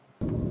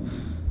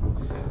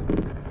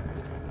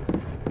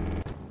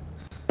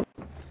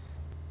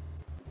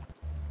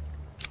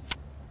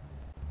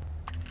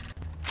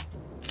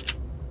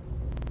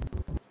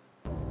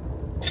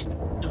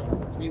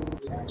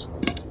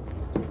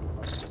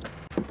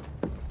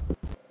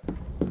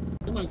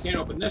 Someone can't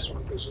open this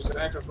one because there's an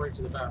address right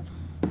to the bathroom.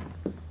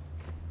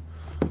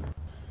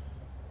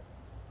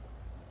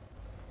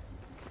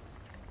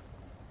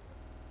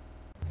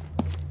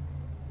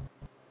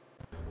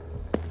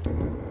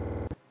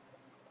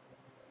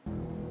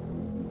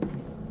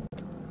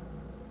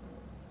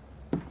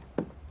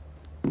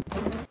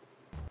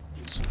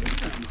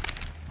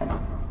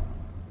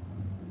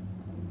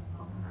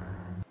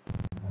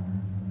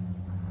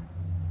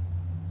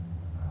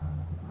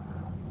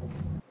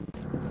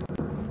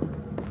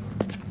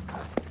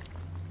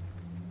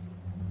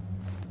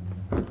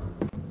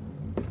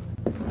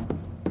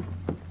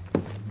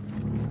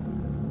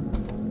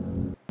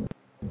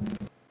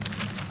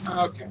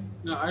 Okay.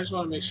 No, I just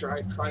want to make sure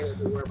I tried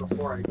everywhere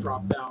before I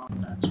drop down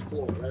to that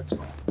floor. That's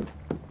all.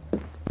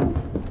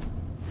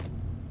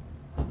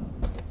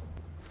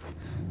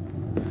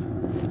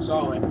 That's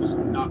all I was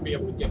not be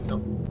able to get the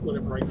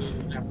whatever I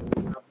needed and have to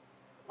look up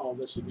all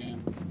this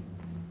again.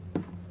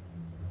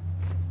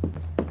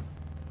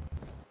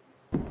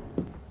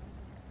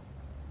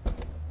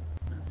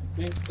 I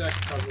think that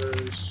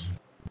covers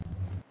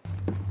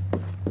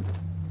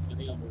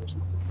any others.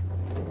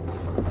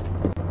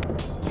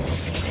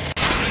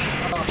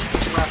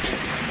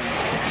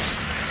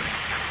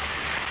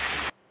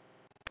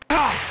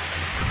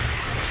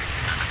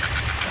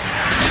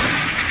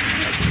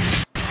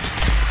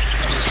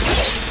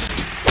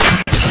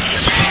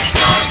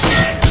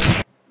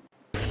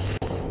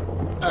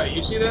 Alright,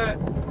 you see that?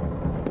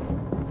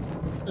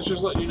 Let's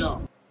just let you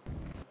know.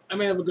 I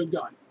may have a good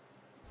gun.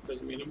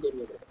 Doesn't mean I'm good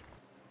with it.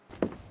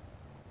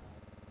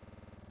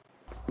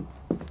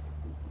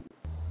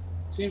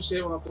 Seems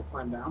safe, we'll have to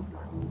climb down.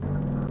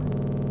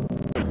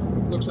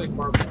 Looks like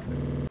barbed wire.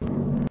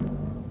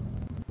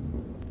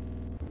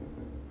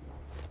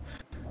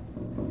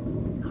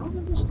 I don't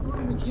think it's the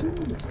one we came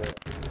in before.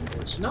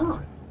 It's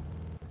not.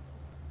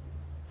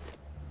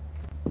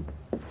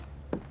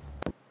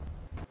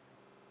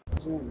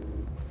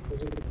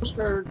 There's a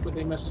postcard with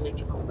a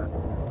message on the back.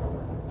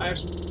 I have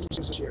some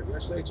messages here.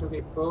 Yesterday I took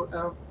a boat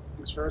out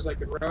as far as I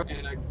could row,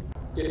 and I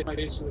get my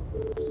face in the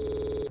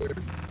cooler.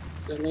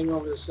 Then leaning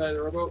over the side of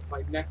the rowboat,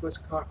 my necklace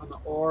caught on the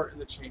oar and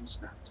the chain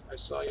snapped. I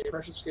saw your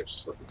precious skiff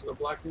slip into the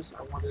blackness.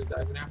 I wanted to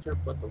dive in after it,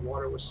 but the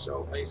water was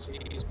so icy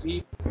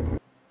deep.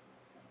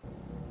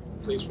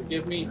 Please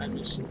forgive me. I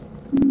miss you.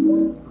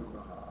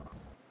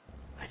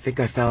 I think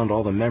I found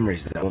all the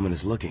memories that woman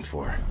is looking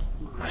for.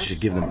 I should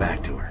give them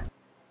back to her.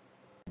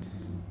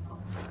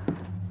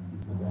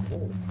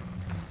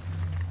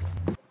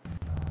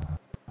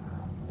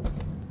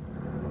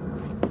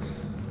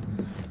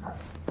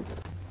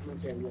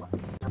 Okay, what?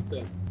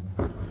 After.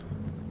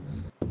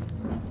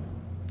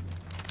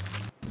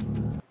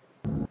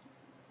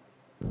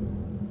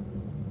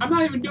 I'm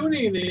not even doing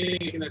anything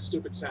making that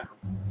stupid sound.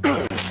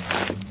 Oh.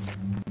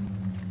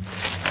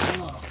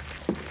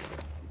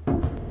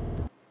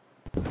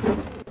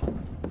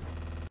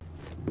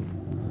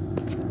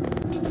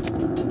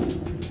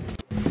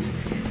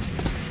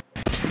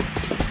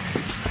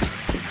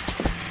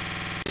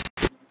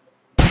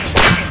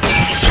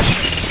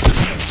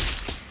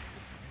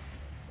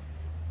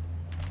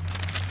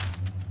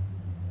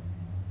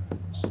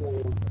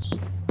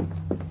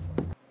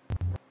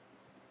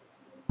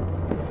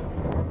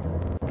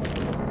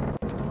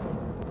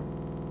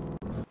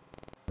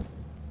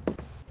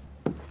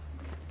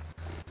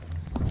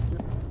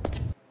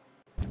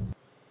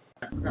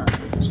 I forgot.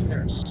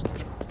 Stairs.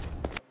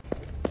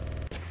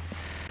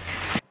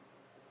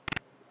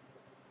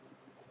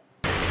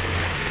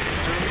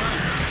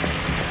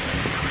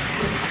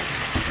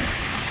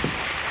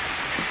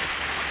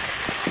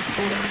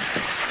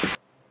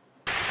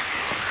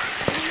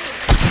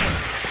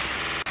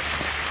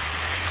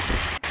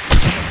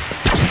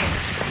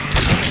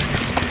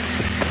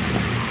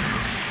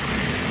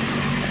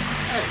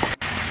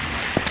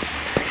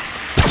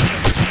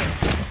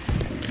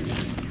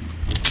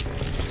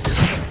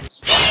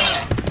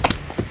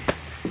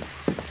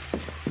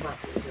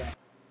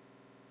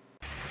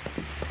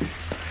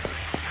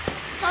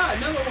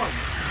 Another one.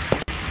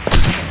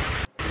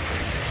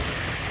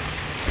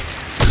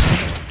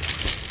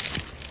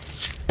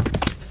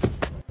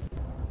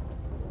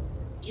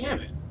 Damn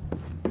it.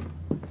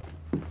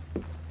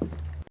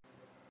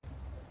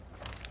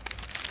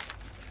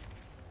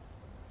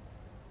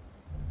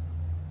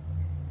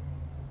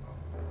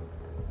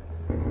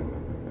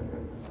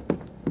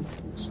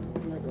 So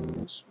can I go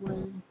this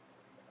way?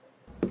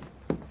 I'll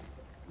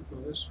go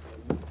this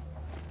way.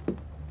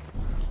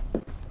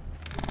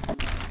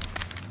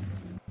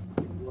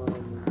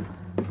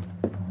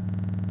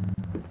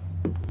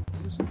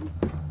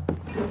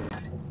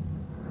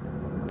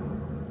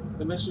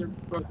 The message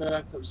from the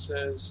bathtub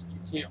says you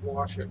can't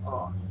wash it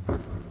off.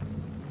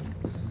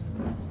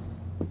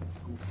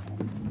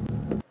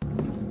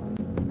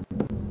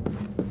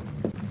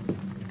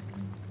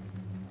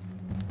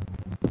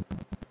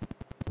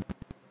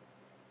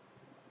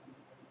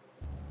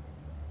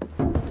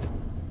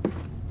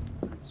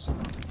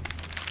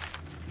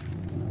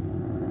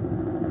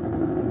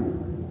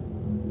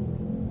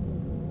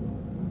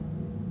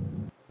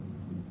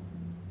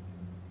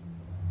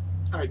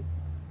 Alright.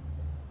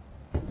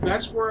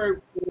 That's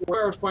where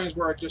I was pointing is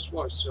where I just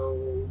was,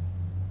 so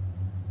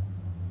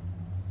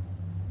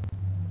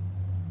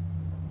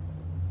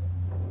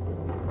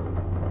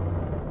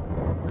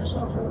there's a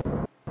whole.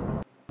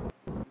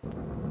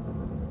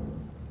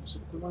 Is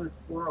it the one in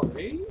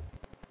 408?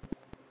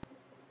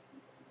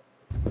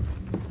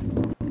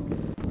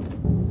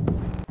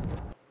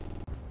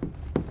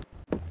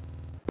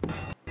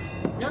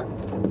 Yeah.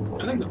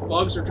 I think the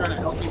bugs are trying to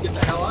help me get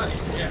the hell out of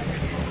here. Yeah.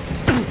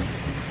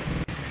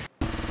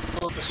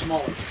 Oh, the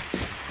smaller ones.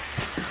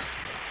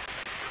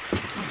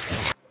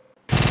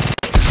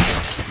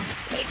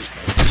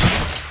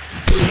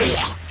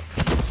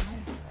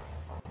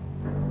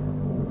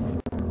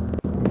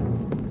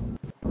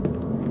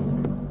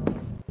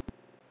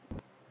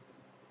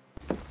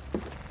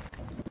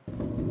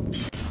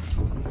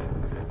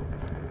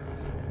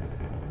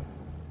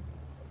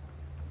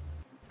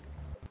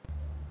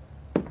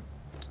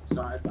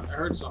 Sorry, I thought I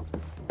heard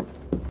something.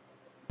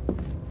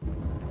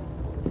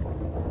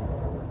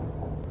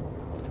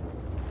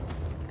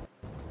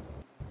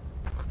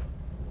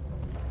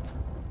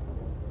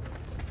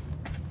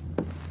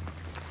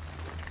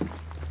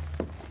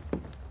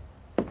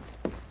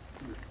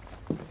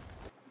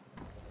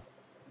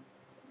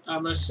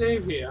 I'm going to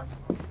save here.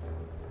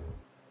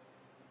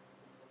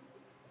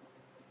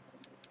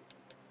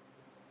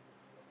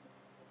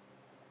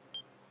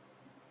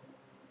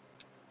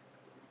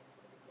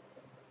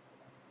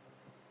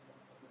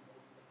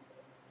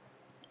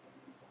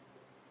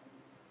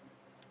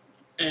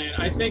 And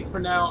I think for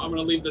now, I'm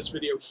going to leave this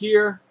video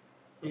here.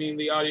 I mean,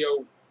 the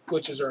audio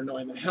glitches are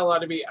annoying the hell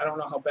out of me. I don't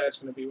know how bad it's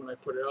going to be when I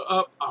put it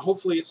up.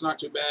 Hopefully it's not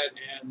too bad,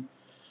 and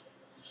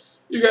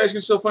you guys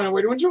can still find a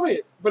way to enjoy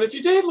it. But if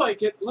you did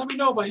like it, let me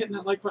know by hitting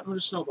that like button with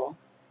a snowball.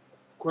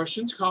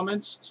 Questions,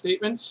 comments,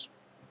 statements,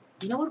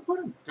 you know where to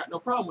put them. Got no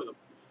problem with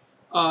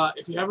them.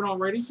 If you haven't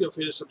already, feel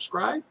free to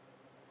subscribe.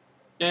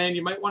 And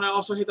you might want to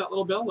also hit that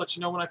little bell, let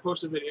you know when I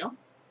post a video.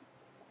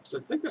 So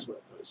I think that's what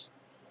it does.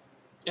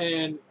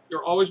 And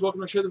you're always welcome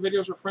to share the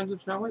videos with friends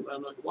and family. Let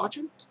them know you're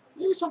watching.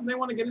 Maybe something they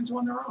want to get into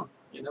on their own.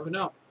 You never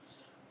know.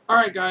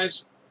 Alright,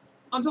 guys.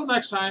 Until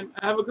next time,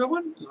 have a good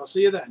one, and I'll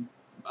see you then.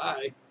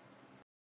 Bye.